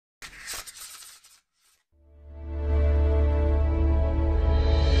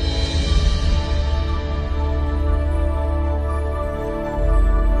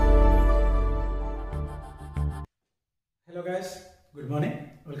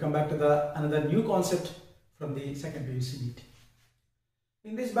welcome back to the another new concept from the second PUC NEET.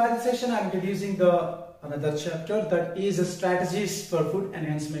 In this biology session, I am introducing another chapter, that is strategies for food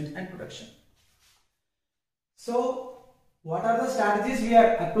enhancement and production. So, what are the strategies we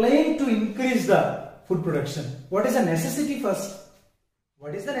are applying to increase the food production? What is the necessity first?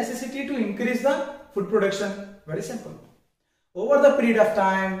 What is the necessity to increase the food production? Very simple. Over the period of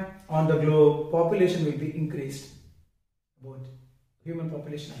time on the globe, population will be increased. About human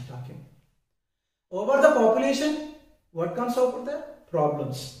population I am talking. Over the population, what comes over there?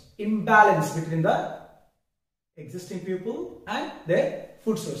 Problems. Imbalance between the existing people and their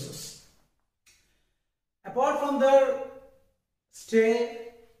food sources. Apart from their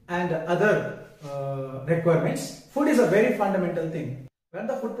stay and other requirements, food is a very fundamental thing. When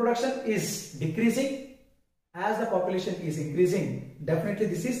the food production is decreasing, as the population is increasing, definitely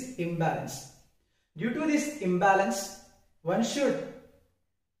this is imbalance. Due to this imbalance, one should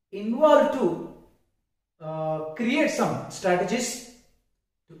involve to create some strategies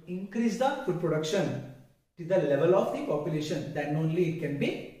to increase the food production to the level of the population, then only it can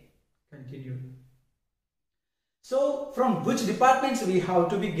be continued. So, from which departments we have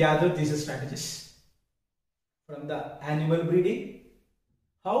to be gathered these strategies? From the animal breeding,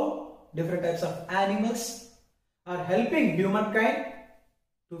 how different types of animals are helping humankind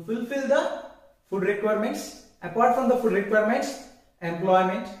to fulfill the food requirements. Apart from the food requirements,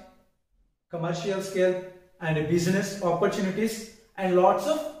 employment, commercial scale and business opportunities and lots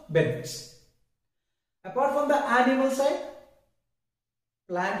of benefits. Apart from the animal side,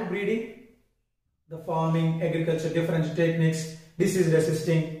 plant breeding, the farming, agriculture, different techniques, disease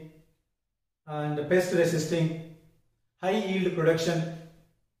resisting and pest resisting, high yield production.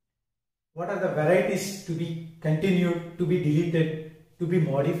 What are the varieties to be continued, to be deleted, to be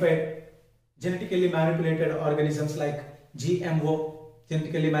modified? Genetically manipulated organisms like GMO,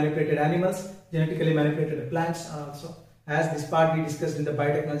 genetically manipulated animals, genetically manipulated plants are also, as this part we discussed in the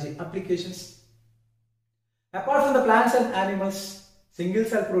biotechnology applications. Apart from the plants and animals, single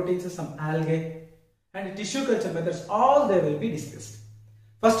cell proteins, some algae and tissue culture methods, all they will be discussed.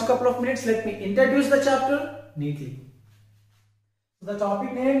 First couple of minutes, let me introduce the chapter neatly. The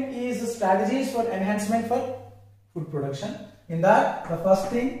topic name is strategies for enhancement for food production. In that, the first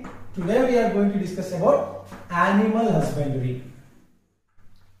thing, today we are going to discuss about animal husbandry.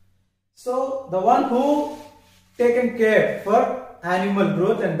 So, the one who taken care for animal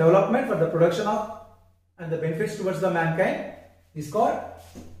growth and development for the production of and the benefits towards the mankind is called,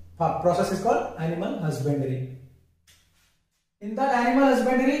 process is called animal husbandry. In that animal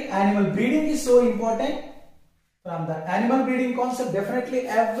husbandry, animal breeding is so important. From the animal breeding concept, definitely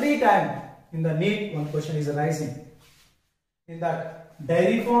every time in the NEET one question is arising. In that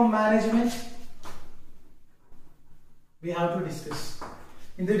dairy farm management, we have to discuss.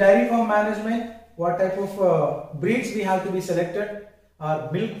 In the dairy farm management, what type of breeds we have to be selected?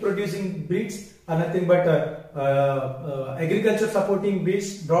 Are milk producing breeds are nothing but agriculture supporting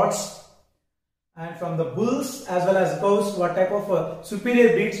breeds, draughts. And from the bulls as well as cows, what type of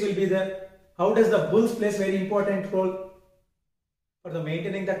superior breeds will be there? How does the bulls plays very important role for the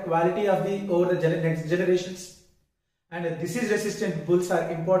maintaining the quality of the over the next generations? And disease resistant bulls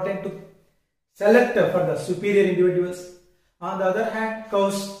are important to select for the superior individuals. On the other hand,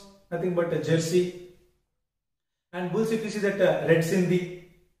 cows, nothing but a Jersey. And bulls, if you see that red Sindhi.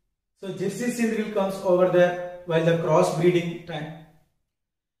 So Jersey Sindhi will comes over there while the cross breeding time.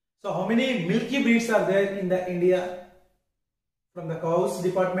 So how many milky breeds are there in the India? From the cows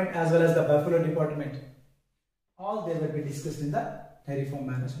department as well as the buffalo department. All they will be discussed in the dairy farm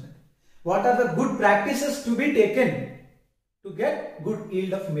management. What are the good practices to be taken to get good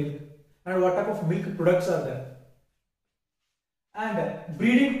yield of milk? And what type of milk products are there? And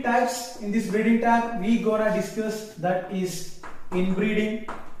breeding types, in this breeding type we gonna discuss, that is inbreeding,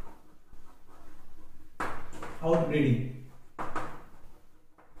 outbreeding.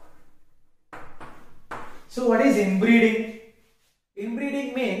 So what is inbreeding?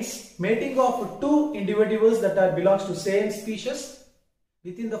 Inbreeding means mating of two individuals that are belongs to same species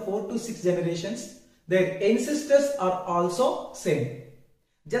within the 4 to 6 generations. Their ancestors are also same.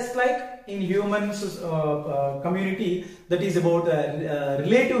 Just like in human community, that is about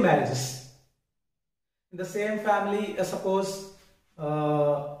relative marriages. In the same family, suppose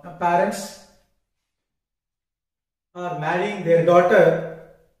parents are marrying their daughter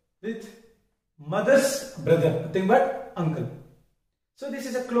with mother's brother, nothing but uncle. So this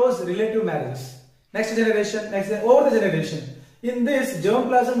is a close relative marriages. Next generation, over the generation. In this,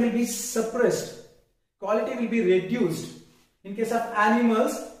 germplasm will be suppressed. Quality will be reduced. In case of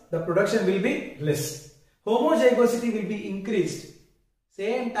animals, the production will be less. Homozygosity will be increased.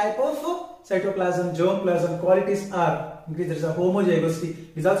 Same type of cytoplasm, germplasm qualities are increased. There is a homozygosity.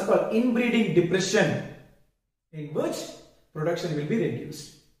 It is also called inbreeding depression, in which production will be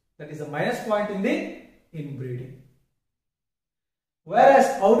reduced. That is the minus point in the inbreeding. Whereas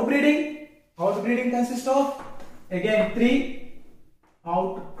outbreeding consists of again three: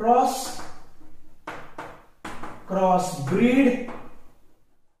 outcross, crossbreed,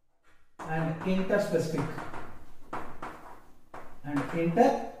 and interspecific.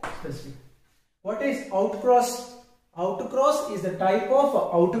 What is outcross? Outcross is the type of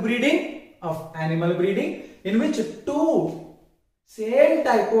outbreeding of animal breeding in which two same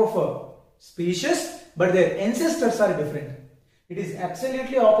type of species but their ancestors are different. It is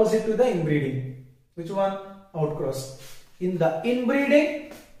absolutely opposite to the inbreeding. Which one? Outcross. In the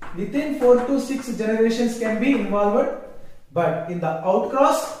inbreeding, within 4 to 6 generations can be involved, but in the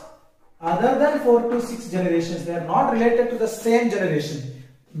outcross, other than 4 to 6 generations, they are not related to the same generation.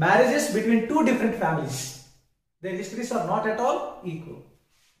 Marriages between two different families. Their histories are not at all equal.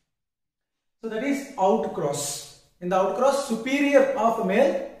 So that is outcross. In the outcross, superior of a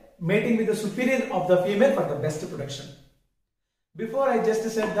male mating with the superior of the female for the best production. Before I just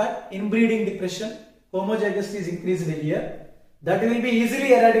said that inbreeding depression, homozygosity is increased here. That will be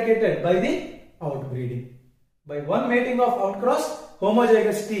easily eradicated by the outbreeding. By one mating of outcross,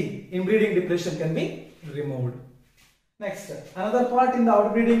 homozygosity, inbreeding depression can be removed. Next, another part in the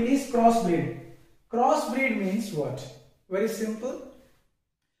outbreeding is crossbreed. Crossbreed means what? Very simple.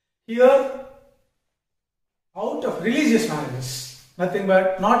 Here, out of religious marriages, nothing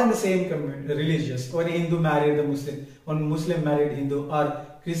but not in the same community, religious. One Hindu married a Muslim, one Muslim married Hindu, or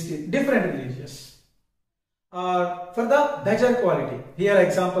Christian, different religious. For the better quality, here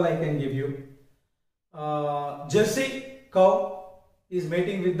example I can give you. Jersey cow is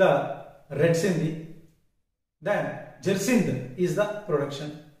mating with the Red Sindhi, then Jersind is the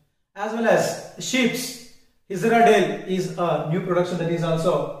production, as well as sheep's Israel is a new production, that is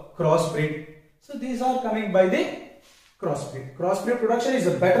also crossbreed. So these are coming by the crossbreed. Crossbreed production is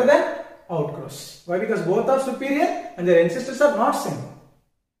better than outcross. Why? Because both are superior and their ancestors are not same.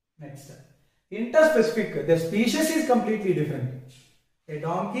 Next, interspecific, their species is completely different. A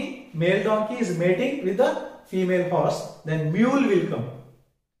donkey, male donkey is mating with a female horse, then mule will come.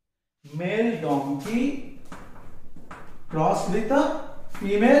 Male donkey crossed with a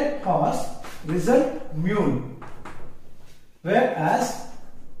female horse, result mule. Whereas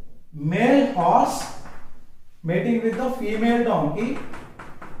male horse mating with the female donkey,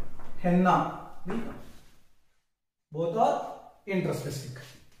 henna will come. Both are interspecific.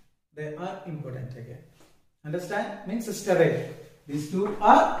 They are important again. Understand? Means sterile. These two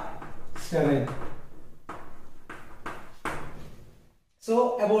are sterile.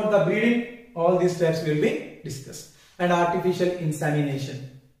 So about the breeding, all these steps will be discussed. And artificial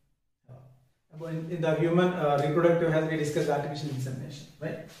insemination. In the human reproductive health, we discussed artificial insemination,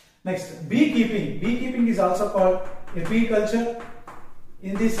 right? Next, beekeeping. Beekeeping is also called apiculture.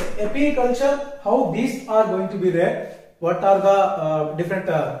 In this apiculture, how bees are going to be reared? What are the different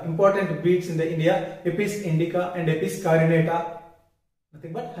important bees in the India? Apis indica and Apis carinata.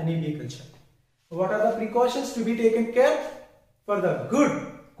 Nothing but honey bee culture. What are the precautions to be taken care for the good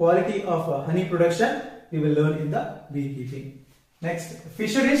quality of honey production? We will learn in the beekeeping. Next,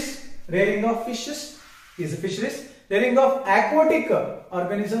 fisheries. Rearing of fishes is fisheries. Rearing of aquatic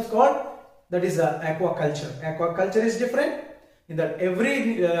organisms called, that is aquaculture. Aquaculture is different in that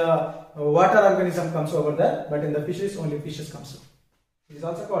every water organism comes over there, but in the fisheries only fishes comes over. It is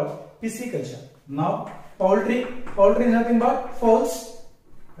also called pisciculture. Now poultry. Poultry is nothing but fowls,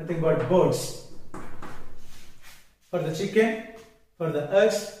 nothing but birds. For the chicken, for the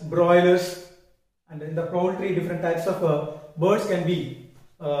eggs, broilers, and in the poultry different types of birds can be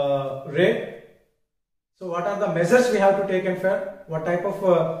reared. So what are the measures we have to take care? What type of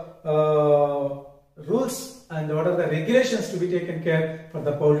rules and what are the regulations to be taken care for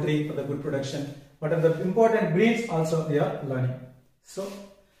the poultry, for the good production? What are the important breeds also we are learning. So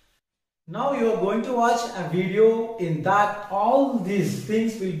now you are going to watch a video in that all these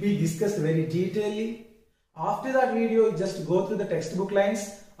things will be discussed very detailedly. After that video, just go through the textbook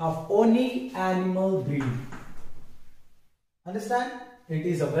lines of only animal breeding. Understand? It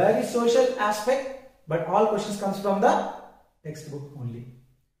is a very social aspect, but all questions comes from the textbook only.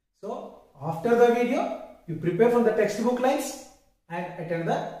 So after the video, you prepare from the textbook lines and attend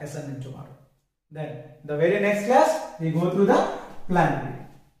the assignment tomorrow. Then the very next class, we go through the plant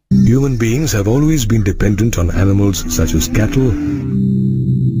breeding. Human beings have always been dependent on animals such as cattle,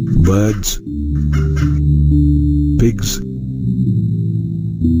 birds, pigs,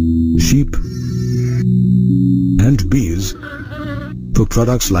 sheep, and bees for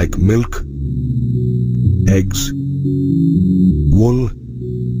products like milk, eggs, wool,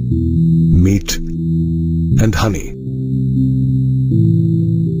 meat, and honey.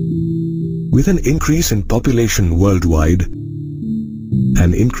 With an increase in population worldwide,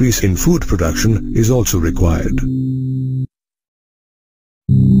 an increase in food production is also required.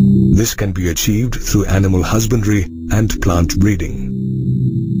 This can be achieved through animal husbandry and plant breeding.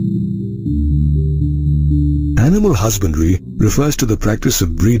 Animal husbandry refers to the practice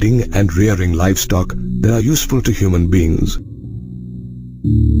of breeding and rearing livestock that are useful to human beings,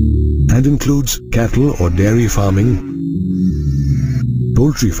 and includes cattle or dairy farming,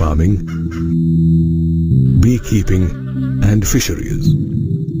 poultry farming, beekeeping, and fisheries.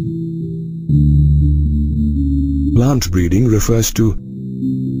 Plant breeding refers to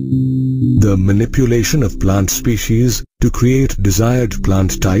the manipulation of plant species to create desired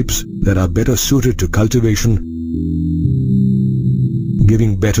plant types that are better suited to cultivation,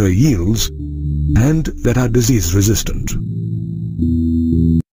 giving better yields, and that are disease resistant.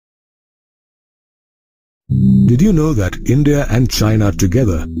 Did you know that India and China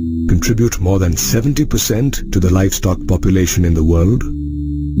together contribute more than 70% to the livestock population in the world?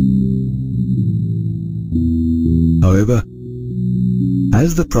 However,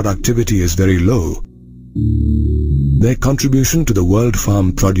 as the productivity is very low, their contribution to the world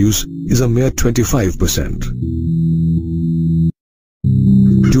farm produce is a mere 25%.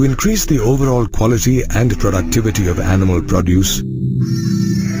 To increase the overall quality and productivity of animal produce,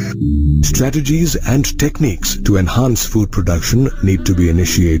 strategies and techniques to enhance food production need to be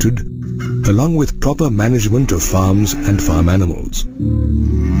initiated, along with proper management of farms and farm animals.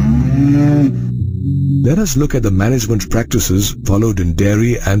 Let us look at the management practices followed in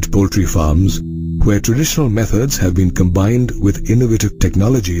dairy and poultry farms, where traditional methods have been combined with innovative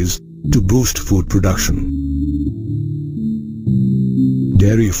technologies to boost food production.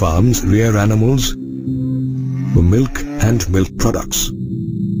 Dairy farms rear animals for milk and milk products.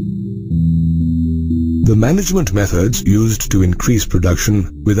 The management methods used to increase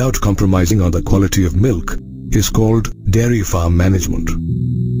production without compromising on the quality of milk is called dairy farm management.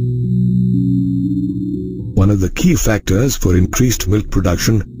 One of the key factors for increased milk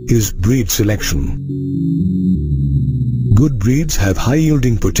production is breed selection. Good breeds have high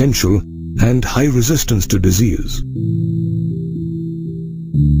yielding potential and high resistance to disease.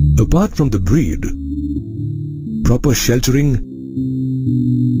 Apart from the breed, proper sheltering,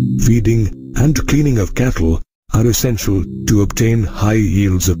 feeding, and cleaning of cattle are essential to obtain high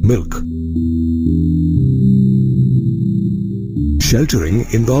yields of milk. Sheltering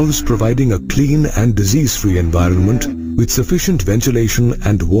involves providing a clean and disease-free environment with sufficient ventilation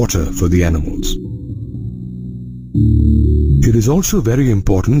and water for the animals. It is also very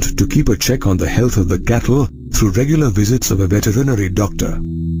important to keep a check on the health of the cattle through regular visits of a veterinary doctor.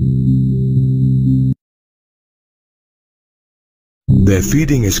 Their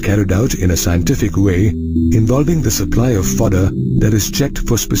feeding is carried out in a scientific way, involving the supply of fodder that is checked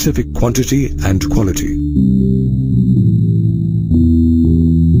for specific quantity and quality.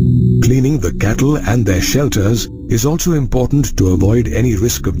 Cleaning the cattle and their shelters is also important to avoid any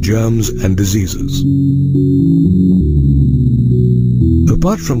risk of germs and diseases.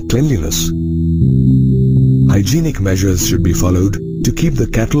 Apart from cleanliness, hygienic measures should be followed to keep the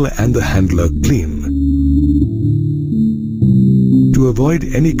cattle and the handler clean. To avoid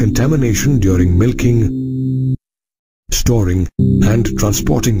any contamination during milking, storing, and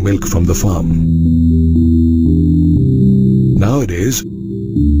transporting milk from the farm. Nowadays,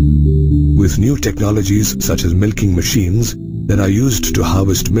 with new technologies such as milking machines that are used to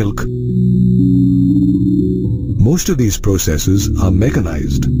harvest milk, most of these processes are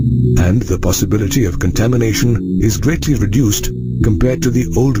mechanized, and the possibility of contamination is greatly reduced compared to the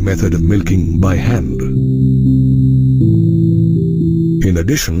old method of milking by hand. In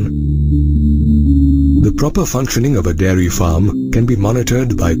addition, the proper functioning of a dairy farm can be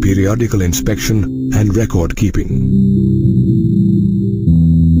monitored by periodical inspection and record keeping.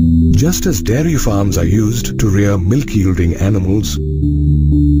 Just as dairy farms are used to rear milk-yielding animals,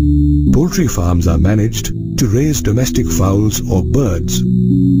 poultry farms are managed to raise domestic fowls or birds,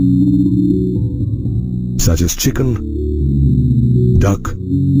 such as chicken, duck,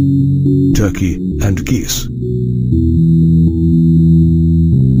 turkey, and geese.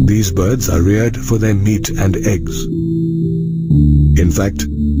 These birds are reared for their meat and eggs. In fact,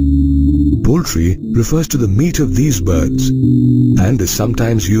 poultry refers to the meat of these birds and is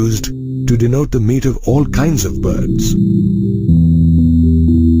sometimes used to denote the meat of all kinds of birds.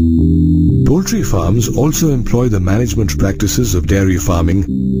 Poultry farms also employ the management practices of dairy farming,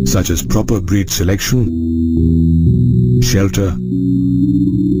 such as proper breed selection, shelter,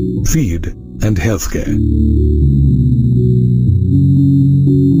 feed, and healthcare.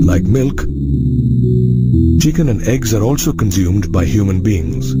 Like milk, chicken and eggs are also consumed by human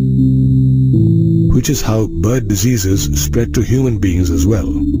beings, which is how bird diseases spread to human beings as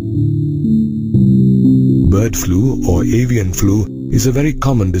well. Bird flu or avian flu is a very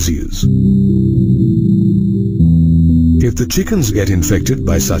common disease. If the chickens get infected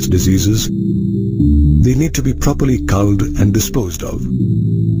by such diseases, they need to be properly culled and disposed of.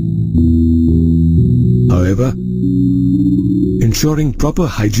 However, ensuring proper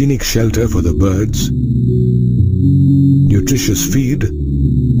hygienic shelter for the birds, nutritious feed,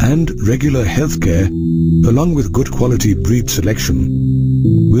 and regular health care, along with good quality breed selection,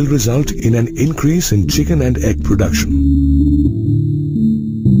 will result in an increase in chicken and egg production.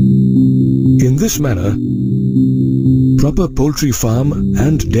 In this manner, proper poultry farm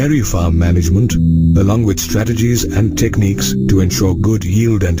and dairy farm management, along with strategies and techniques to ensure good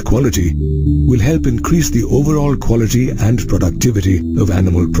yield and quality, will help increase the overall quality and productivity of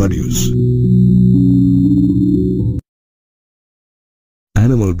animal produce.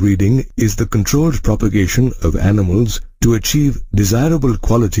 Animal breeding is the controlled propagation of animals to achieve desirable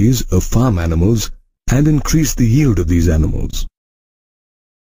qualities of farm animals and increase the yield of these animals.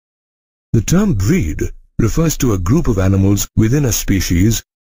 The term breed refers to a group of animals within a species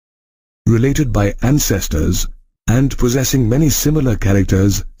related by ancestors and possessing many similar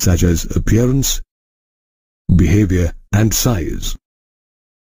characters such as appearance, behavior, and size.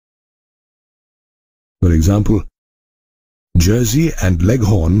 For example, Jersey and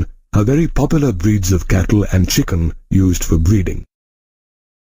Leghorn are very popular breeds of cattle and chicken used for breeding.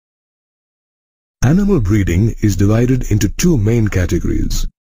 Animal breeding is divided into two main categories: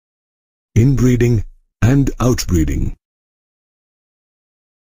 inbreeding and outbreeding.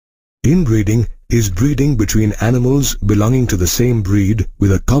 Inbreeding is breeding between animals belonging to the same breed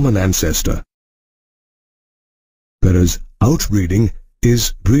with a common ancestor, whereas outbreeding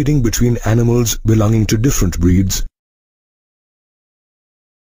is breeding between animals belonging to different breeds,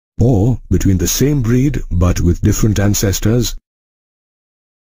 or between the same breed but with different ancestors,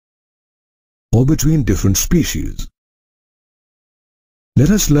 or between different species.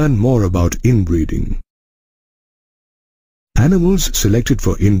 Let us learn more about inbreeding. Animals selected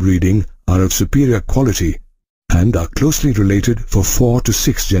for inbreeding are of superior quality and are closely related for 4 to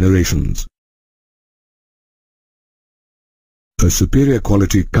 6 generations. A superior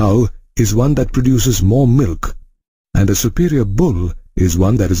quality cow is one that produces more milk, and a superior bull is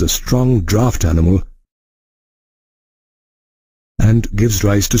one that is a strong draft animal and gives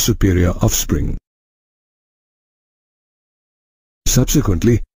rise to superior offspring.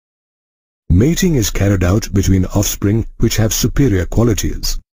 Subsequently, mating is carried out between offspring which have superior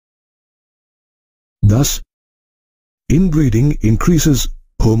qualities. Thus, inbreeding increases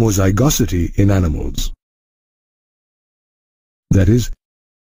homozygosity in animals. That is,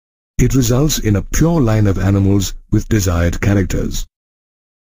 it results in a pure line of animals with desired characters.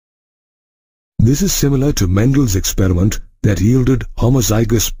 This is similar to Mendel's experiment that yielded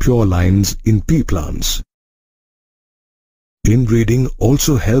homozygous pure lines in pea plants. Inbreeding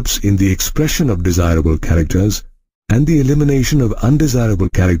also helps in the expression of desirable characters and the elimination of undesirable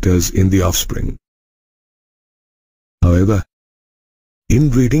characters in the offspring. However,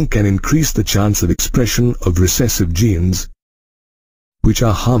 inbreeding can increase the chance of expression of recessive genes, which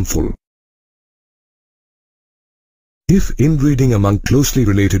are harmful. If inbreeding among closely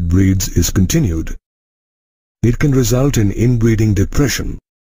related breeds is continued, it can result in inbreeding depression,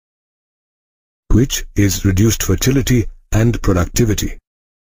 which is reduced fertility and productivity.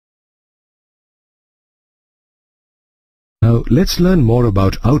 Now let's learn more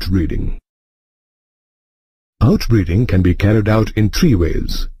about outbreeding. Outbreeding can be carried out in 3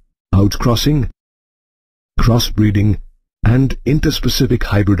 ways: outcrossing, crossbreeding, and interspecific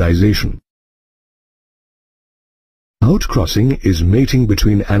hybridization. Outcrossing is mating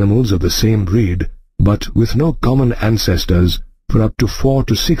between animals of the same breed but with no common ancestors for up to 4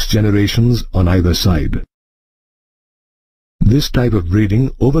 to 6 generations on either side. This type of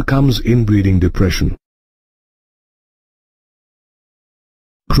breeding overcomes inbreeding depression.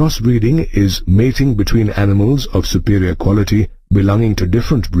 Crossbreeding is mating between animals of superior quality belonging to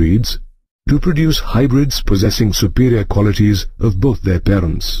different breeds to produce hybrids possessing superior qualities of both their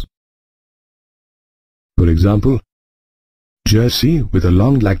parents. For example, Jersey with a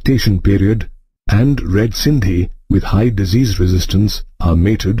long lactation period and Red Sindhi with high disease resistance are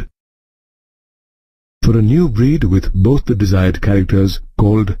mated for a new breed with both the desired characters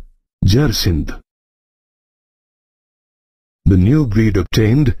called Jersindh. The new breed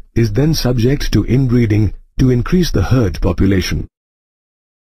obtained is then subject to inbreeding to increase the herd population.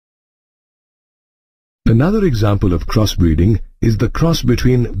 Another example of crossbreeding is the cross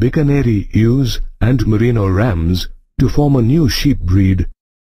between Bikaneri ewes and Merino rams to form a new sheep breed,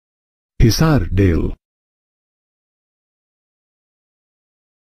 Hisar Dale.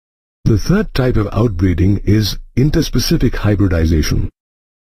 The third type of outbreeding is interspecific hybridization,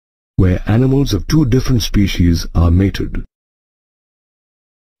 where animals of two different species are mated.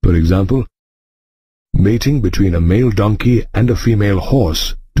 For example, mating between a male donkey and a female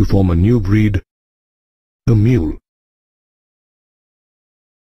horse to form a new breed, a mule.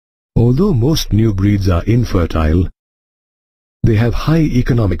 Although most new breeds are infertile, they have high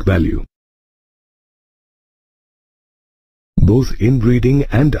economic value. Both inbreeding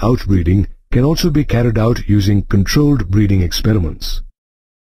and outbreeding can also be carried out using controlled breeding experiments.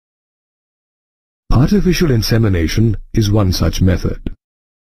 Artificial insemination is one such method.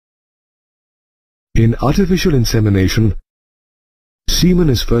 In artificial insemination, semen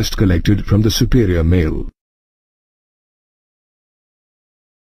is first collected from the superior male.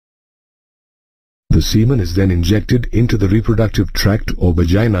 The semen is then injected into the reproductive tract or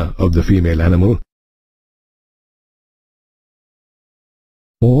vagina of the female animal,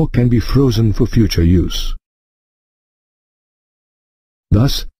 or can be frozen for future use.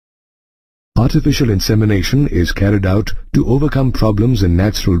 Thus, artificial insemination is carried out to overcome problems in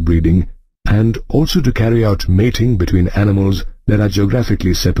natural breeding and also to carry out mating between animals that are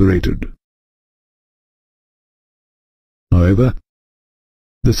geographically separated. However,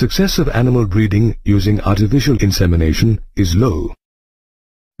 the success of animal breeding using artificial insemination is low,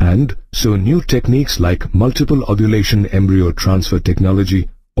 and so new techniques like multiple ovulation embryo transfer technology,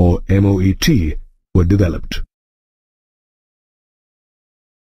 or MOET, were developed.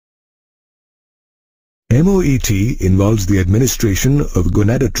 MOET involves the administration of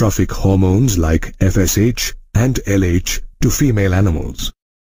gonadotrophic hormones like FSH and LH to female animals,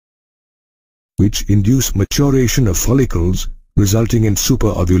 which induce maturation of follicles resulting in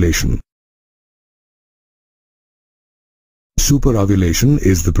superovulation. Superovulation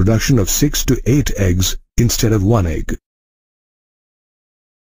is the production of 6 to 8 eggs instead of 1 egg.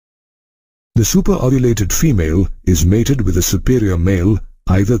 The superovulated female is mated with a superior male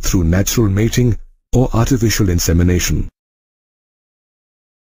either through natural mating or artificial insemination.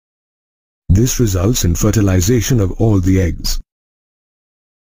 This results in fertilization of all the eggs.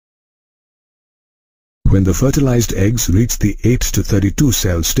 When the fertilized eggs reach the 8 to 32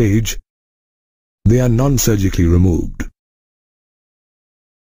 cell stage, they are non-surgically removed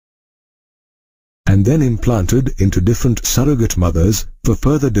and then implanted into different surrogate mothers for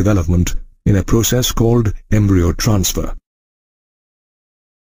further development in a process called embryo transfer.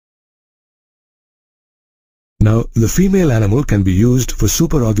 Now, the female animal can be used for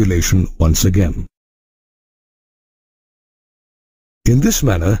superovulation once again. In this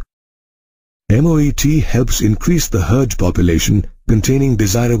manner, MOET helps increase the herd population containing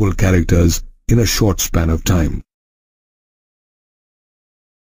desirable characters in a short span of time.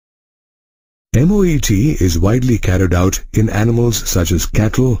 MOET is widely carried out in animals such as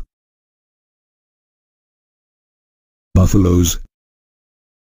cattle, buffaloes,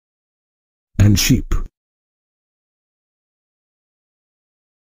 and sheep.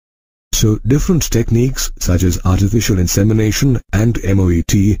 So different techniques such as artificial insemination and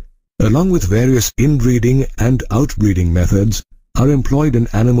MOET, along with various inbreeding and outbreeding methods, are employed in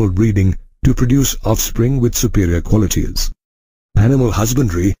animal breeding to produce offspring with superior qualities. Animal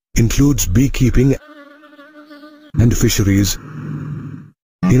husbandry includes beekeeping and fisheries,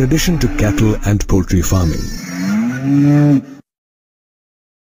 in addition to cattle and poultry farming.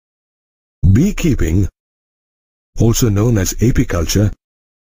 Beekeeping, also known as apiculture,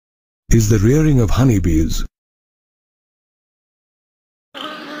 is the rearing of honeybees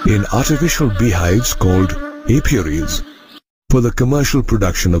in artificial beehives called apiaries for the commercial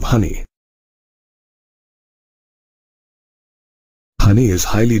production of honey. Honey is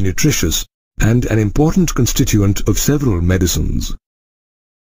highly nutritious and an important constituent of several medicines.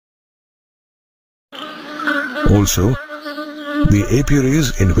 Also, the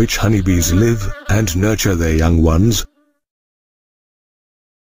apiaries in which honeybees live and nurture their young ones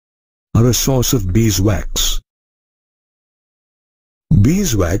are a source of beeswax.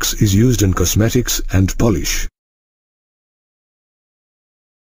 Beeswax is used in cosmetics and polish.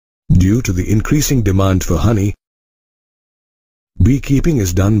 Due to the increasing demand for honey, beekeeping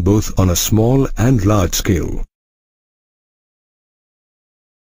is done both on a small and large scale.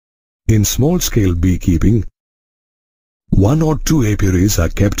 In small-scale beekeeping, 1 or 2 apiaries are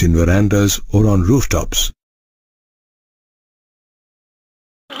kept in verandas or on rooftops,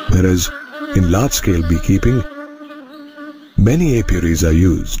 whereas in large-scale beekeeping, many apiaries are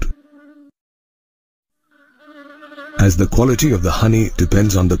used. as the quality of the honey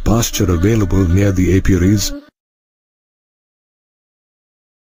depends on the pasture available near the apiaries.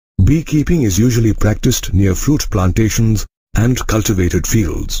 Beekeeping is usually practiced near fruit plantations and cultivated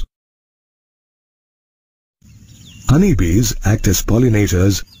fields. Honeybees act as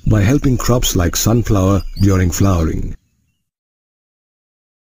pollinators by helping crops like sunflower during flowering.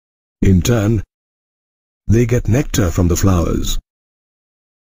 In turn, they get nectar from the flowers.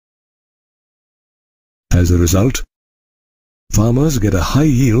 As a result, farmers get a high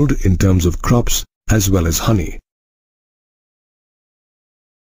yield in terms of crops as well as honey.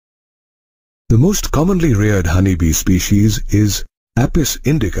 The most commonly reared honeybee species is Apis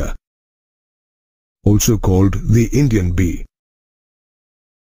indica, also called the Indian bee.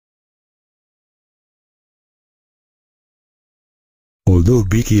 Although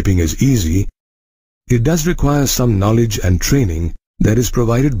beekeeping is easy, it does require some knowledge and training that is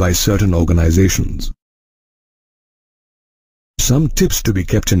provided by certain organizations. Some tips to be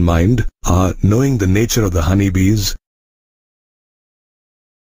kept in mind are knowing the nature of the honeybees,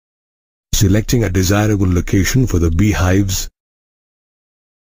 selecting a desirable location for the beehives,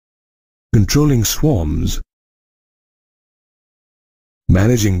 controlling swarms,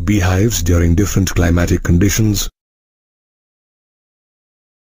 managing beehives during different climatic conditions,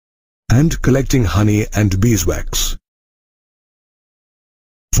 and collecting honey and beeswax.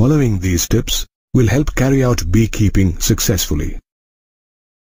 Following these tips will help carry out beekeeping successfully.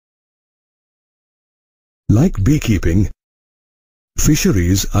 Like beekeeping,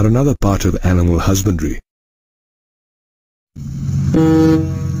 fisheries are another part of animal husbandry.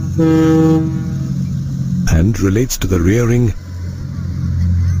 And relates to the rearing,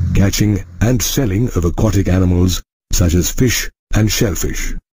 catching and selling of aquatic animals such as fish and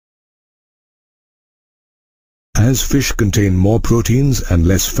shellfish. As fish contain more proteins and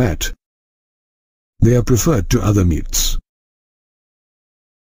less fat, they are preferred to other meats.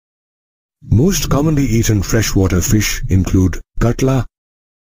 Most commonly eaten freshwater fish include katla,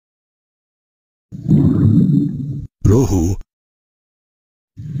 rohu,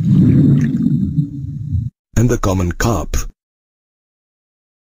 and the common carp,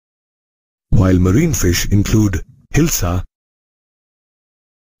 while marine fish include hilsa,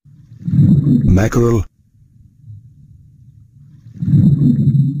 mackerel,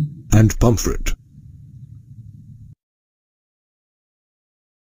 and pomfret.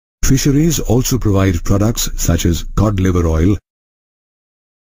 Fisheries also provide products such as cod liver oil,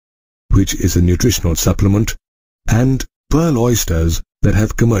 which is a nutritional supplement, and pearl oysters that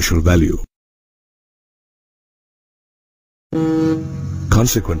have commercial value.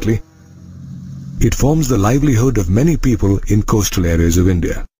 Consequently, it forms the livelihood of many people in coastal areas of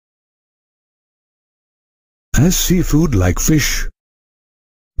India. As seafood like fish,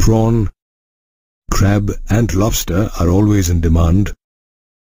 prawn, crab and lobster are always in demand,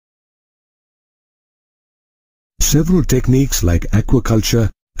 several techniques like aquaculture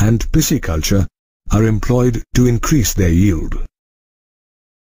and pisciculture are employed to increase their yield.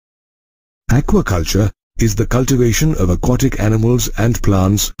 Aquaculture is the cultivation of aquatic animals and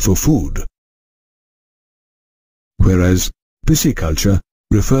plants for food, whereas pisciculture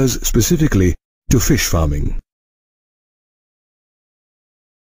refers specifically to fish farming.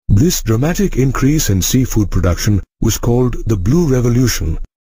 This dramatic increase in seafood production was called the Blue Revolution,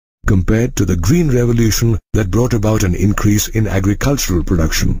 compared to the Green Revolution that brought about an increase in agricultural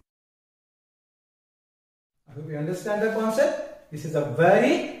production. I hope you understand the concept. This is a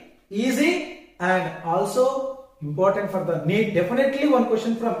very easy and also important for the NEET. Definitely one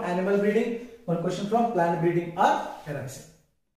question from animal breeding, one question from plant breeding or eraction.